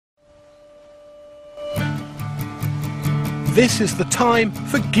This is the time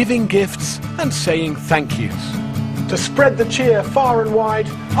for giving gifts and saying thank yous. To spread the cheer far and wide,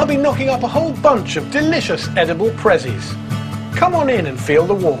 I'll be knocking up a whole bunch of delicious edible prezzies. Come on in and feel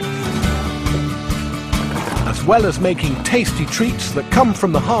the warmth. As well as making tasty treats that come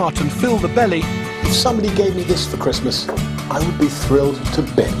from the heart and fill the belly, if somebody gave me this for Christmas, I would be thrilled to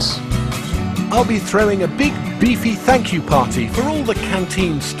bits. I'll be throwing a big beefy thank you party for all the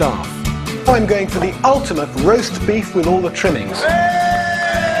canteen staff. I'm going for the ultimate roast beef with all the trimmings.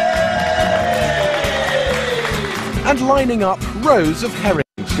 And lining up rows of herrings.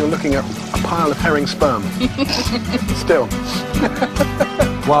 You're looking at a pile of herring sperm. Still.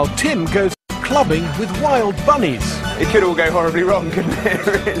 While Tim goes clubbing with wild bunnies. It could all go horribly wrong, couldn't it,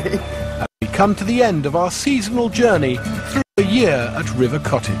 really? As we come to the end of our seasonal journey through a year at River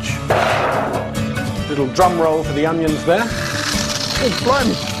Cottage. Little drum roll for the onions there. Oh,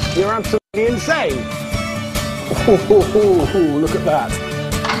 blimey, you're absolutely insane. Oh, look at that.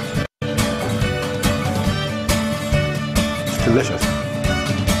 It's delicious.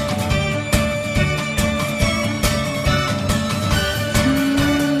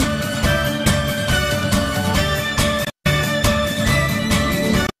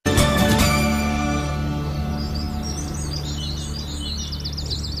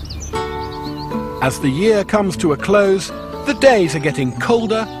 As the year comes to a close, the days are getting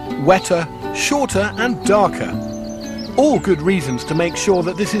colder, wetter, shorter and darker. All good reasons to make sure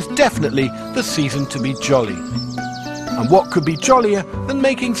that this is definitely the season to be jolly. And what could be jollier than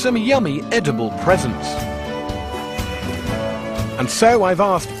making some yummy edible presents? And so I've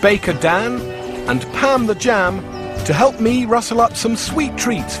asked Baker Dan and Pam the Jam to help me rustle up some sweet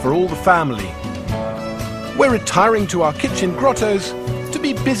treats for all the family. We're retiring to our kitchen grottos to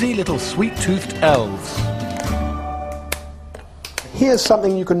be busy little sweet-toothed elves. Here's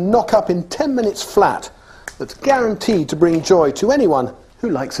something you can knock up in 10 minutes flat that's guaranteed to bring joy to anyone who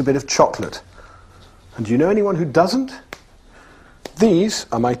likes a bit of chocolate. And do you know anyone who doesn't? These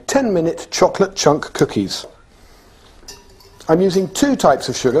are my 10-minute chocolate chunk cookies. I'm using two types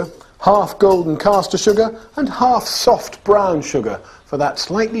of sugar, half golden caster sugar and half soft brown sugar for that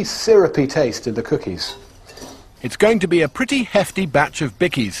slightly syrupy taste in the cookies. It's going to be a pretty hefty batch of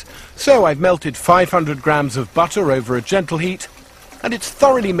bickies, so I've melted 500 grams of butter over a gentle heat, and it's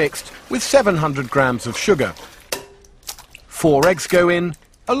thoroughly mixed with 700 grams of sugar. 4 eggs go in,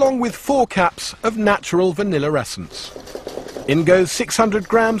 along with 4 caps of natural vanilla essence. In goes 600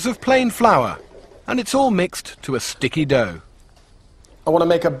 grams of plain flour, and it's all mixed to a sticky dough. I want to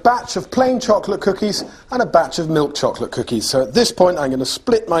make a batch of plain chocolate cookies and a batch of milk chocolate cookies, so at this point I'm going to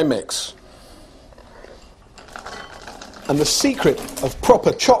split my mix. And the secret of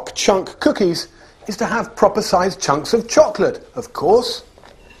proper choc chunk cookies is to have proper sized chunks of chocolate, of course.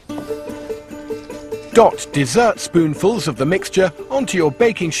 Dot dessert spoonfuls of the mixture onto your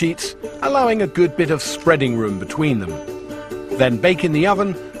baking sheets, allowing a good bit of spreading room between them. Then bake in the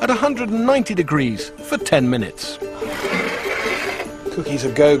oven at 190 degrees for 10 minutes. Cookies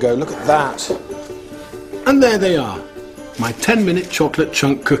a go-go, look at that. And there they are, my 10-minute chocolate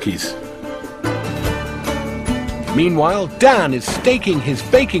chunk cookies. Meanwhile, Dan is staking his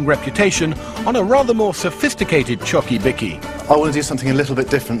baking reputation on a rather more sophisticated chocky bicky. I want to do something a little bit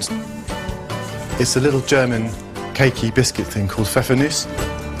different. It's a little German cakey biscuit thing called Pfeffernuss.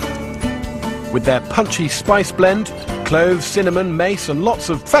 With their punchy spice blend, cloves, cinnamon, mace and lots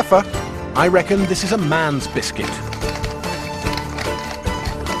of pfeffer, I reckon this is a man's biscuit.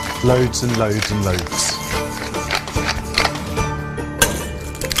 Loads and loads and loads.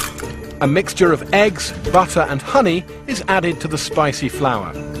 A mixture of eggs, butter and honey is added to the spicy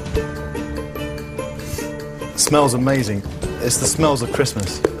flour. It smells amazing. It's the smells of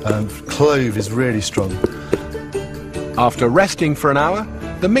Christmas. Clove is really strong. After resting for an hour,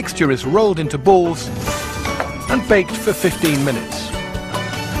 the mixture is rolled into balls and baked for 15 minutes.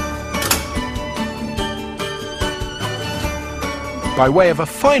 By way of a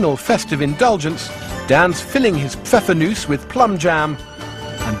final festive indulgence, Dan's filling his Pfeffernuss with plum jam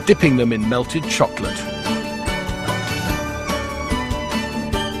and dipping them in melted chocolate.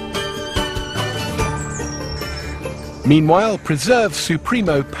 Meanwhile, Preserve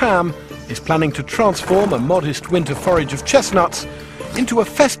Supremo Pam is planning to transform a modest winter forage of chestnuts into a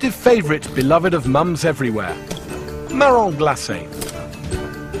festive favourite beloved of mums everywhere, marron glacé.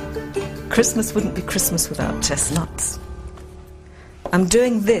 Christmas wouldn't be Christmas without chestnuts. I'm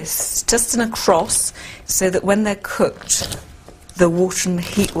doing this just in a cross so that when they're cooked, the water and the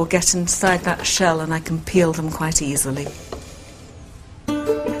heat will get inside that shell and I can peel them quite easily.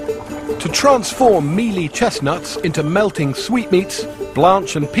 To transform mealy chestnuts into melting sweetmeats,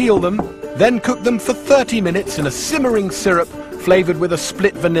 blanch and peel them, Then cook them for 30 minutes in a simmering syrup flavoured with a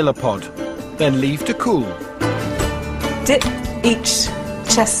split vanilla pod. Then leave to cool. Dip each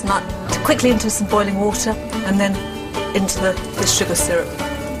chestnut quickly into some boiling water and then into the sugar syrup.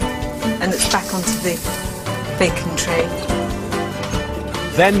 And it's back onto the baking tray.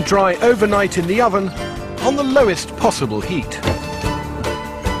 Then dry overnight in the oven on the lowest possible heat.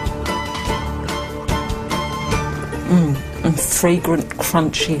 And fragrant,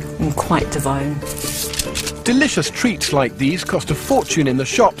 crunchy and quite divine. Delicious treats like these cost a fortune in the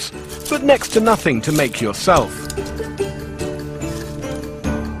shops, but next to nothing to make yourself.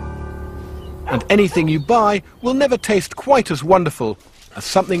 And anything you buy will never taste quite as wonderful as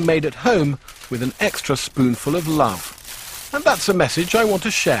something made at home with an extra spoonful of love. And that's a message I want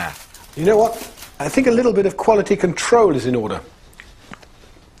to share. You know what? I think a little bit of quality control is in order.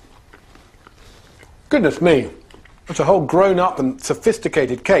 Goodness me, that's a whole grown-up and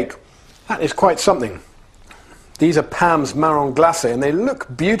sophisticated cake. That is quite something. These are Pam's marron glacé, and they look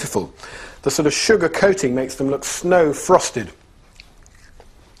beautiful. The sort of sugar coating makes them look snow-frosted.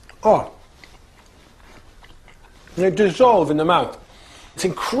 Oh, they dissolve in the mouth. It's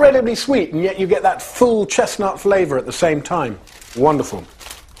incredibly sweet, and yet you get that full chestnut flavour at the same time. Wonderful.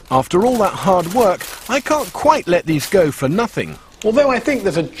 After all that hard work, I can't quite let these go for nothing. Although I think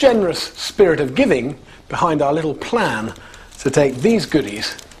there's a generous spirit of giving behind our little plan to take these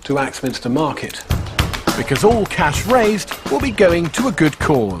goodies to Axminster Market. Because all cash raised will be going to a good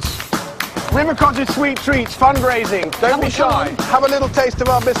cause. River Cottage Sweet Treats fundraising. Don't be shy. Have a little taste of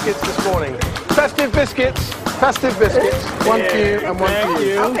our biscuits this morning. Festive biscuits. Festive biscuits. One for you and one for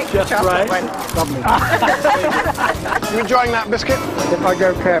you. Just right. Lovely. You enjoying that biscuit? If I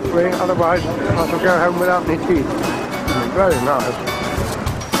go carefully, otherwise I shall go home without any teeth. Very nice.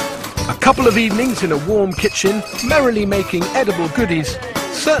 A couple of evenings in a warm kitchen, merrily making edible goodies,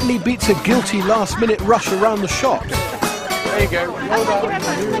 certainly beats a guilty last-minute rush around the shops. There you go. Well done.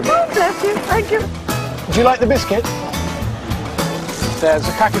 Oh, bless you. Thank you. Do you like the biscuit? There's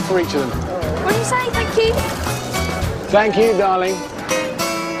a packet for each of them. What do you say? Thank you. Thank you, darling.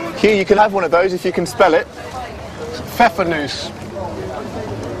 Hugh, you can have one of those if you can spell it. Pfeffernuss.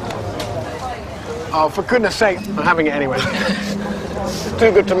 Oh, for goodness sake, I'm having it anyway. It's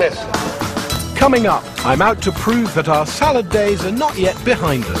too good to miss. Coming up, I'm out to prove that our salad days are not yet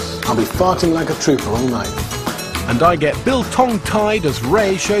behind us. I'll be farting like a trooper all night. And I get biltong-tied as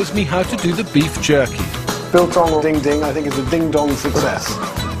Ray shows me how to do the beef jerky. Biltong or ding-ding, I think is a ding-dong success.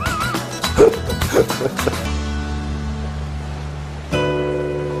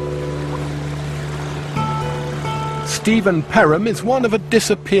 Stephen Perham is one of a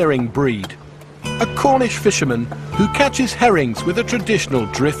disappearing breed. A Cornish fisherman who catches herrings with a traditional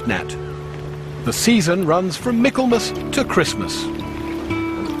drift net. The season runs from Michaelmas to Christmas.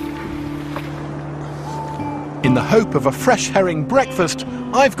 In the hope of a fresh herring breakfast,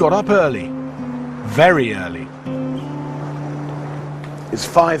 I've got up early. Very early. It's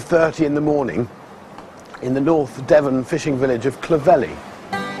 5:30 in the morning in the North Devon fishing village of Clovelly.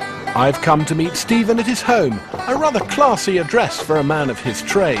 I've come to meet Stephen at his home, a rather classy address for a man of his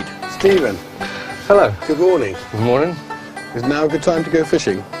trade. Stephen. Hello. Good morning. Good morning. Is now a good time to go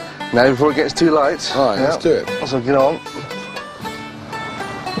fishing? Now before it gets too light. All right, let's do it. So get on.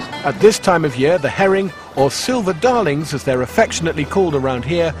 At this time of year, the herring, or silver darlings as they're affectionately called around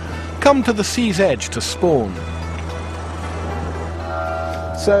here, come to the sea's edge to spawn.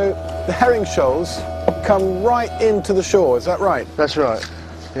 So the herring shoals come right into the shore, is that right? That's right.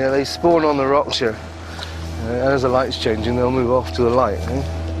 Yeah, they spawn on the rocks here. As the light's changing, they'll move off to the light.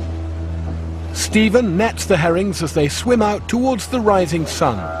 Stephen nets the herrings as they swim out towards the rising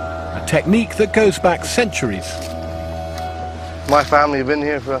sun, a technique that goes back centuries. My family have been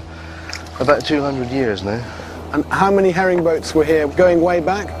here for about 200 years now. And how many herring boats were here going way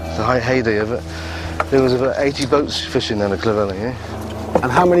back? The heyday of it. There was about 80 boats fishing down the Clovelly,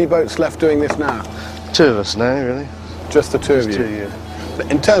 And how many boats left doing this now? 2 of us now, really. Just the two of you? 2, yeah.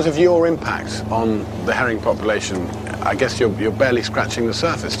 In terms of your impact on the herring population, I guess you're barely scratching the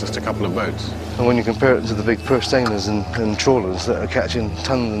surface, just a couple of boats. And when you compare it to the big purse-seiners and trawlers that are catching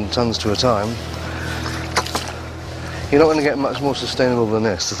tons and tons to a time, you're not going to get much more sustainable than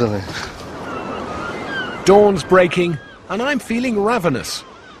this, is it? Dawn's breaking, and I'm feeling ravenous.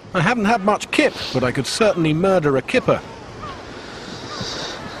 I haven't had much kip, but I could certainly murder a kipper.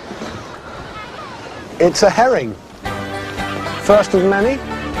 It's a herring. First of many?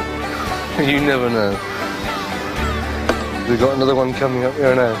 You never know. We've got another one coming up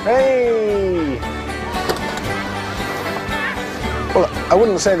here now. Hey! Well, I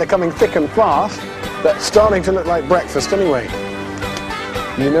wouldn't say they're coming thick and fast, but starting to look like breakfast anyway.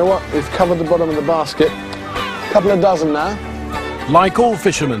 You know what? We've covered the bottom of the basket. A couple of dozen now. Like all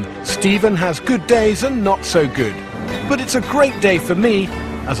fishermen, Stephen has good days and not so good. But it's a great day for me,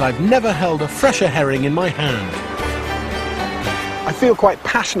 as I've never held a fresher herring in my hand. I feel quite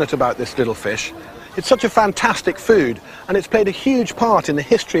passionate about this little fish. It's such a fantastic food, and it's played a huge part in the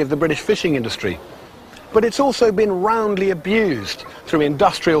history of the British fishing industry. But it's also been roundly abused through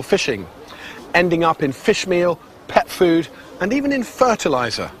industrial fishing, ending up in fish meal, pet food, and even in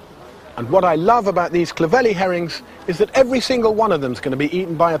fertiliser. And what I love about these Clovelly herrings is that every single one of them is going to be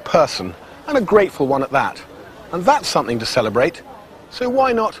eaten by a person, and a grateful one at that. And that's something to celebrate. So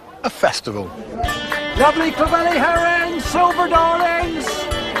why not a festival? Lovely Clovelly herrings, silver darlings.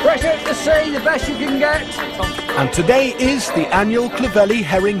 Fresh out to sea, the best you can get. And today is the annual Clovelly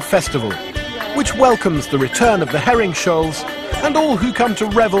Herring Festival, which welcomes the return of the herring shoals and all who come to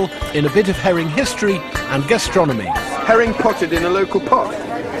revel in a bit of herring history and gastronomy. Herring potted in a local pot.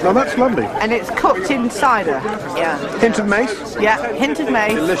 Now that's lovely. And it's cooked in cider. Yeah. Hint of mace? Yeah, hint of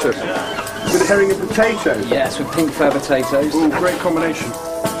mace. Delicious. With herring and potatoes. Yes, with pink fur potatoes. Ooh, great combination.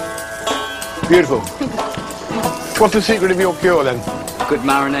 Beautiful. What's the secret of your cure then? Good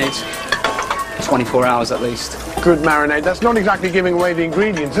marinade. 24 hours at least. Good marinade. That's not exactly giving away the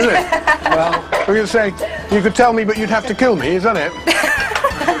ingredients, is it? Well, I was going to say, you could tell me, but you'd have to kill me, isn't it?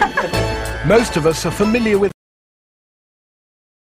 Most of us are familiar with